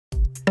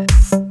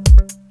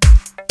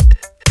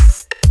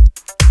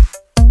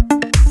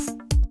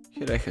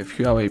Here I have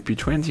HUAWEI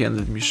P20 and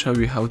let me show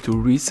you how to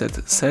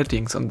reset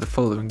settings on the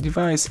following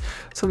device.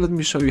 So let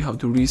me show you how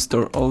to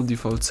restore all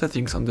default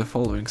settings on the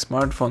following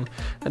smartphone.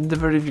 At the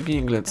very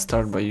beginning, let's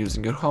start by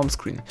using your home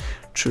screen.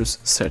 Choose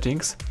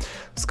Settings,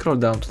 scroll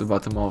down to the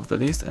bottom of the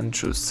list and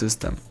choose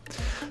System.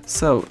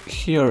 So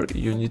here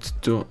you need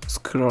to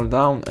scroll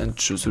down and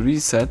choose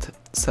Reset.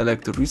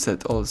 Select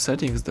Reset All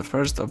Settings, the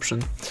first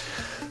option.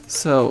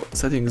 So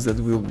settings that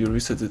will be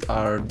resetted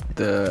are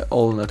the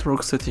all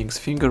network settings,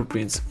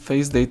 fingerprints,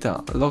 face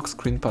data, lock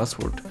screen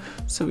password.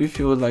 So if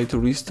you would like to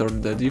restore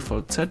the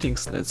default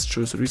settings, let's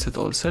choose Reset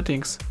All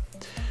Settings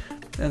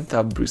and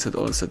tap Reset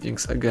All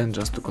Settings again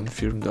just to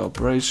confirm the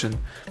operation.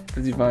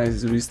 The device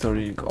is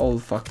restoring all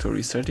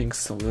factory settings,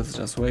 so let's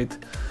just wait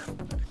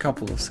a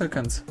couple of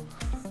seconds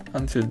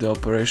until the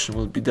operation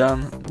will be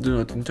done. Do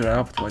not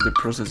interrupt while the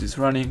process is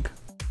running.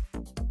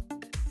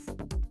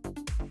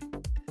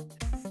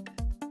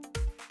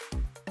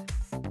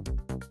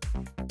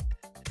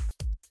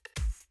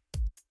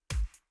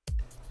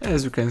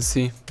 As you can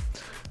see,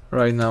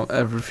 right now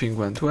everything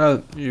went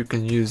well. You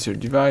can use your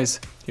device,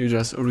 you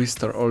just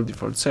restore all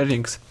default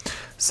settings.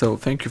 So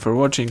thank you for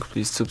watching,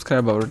 please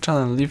subscribe our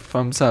channel, leave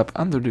thumbs up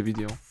under the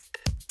video.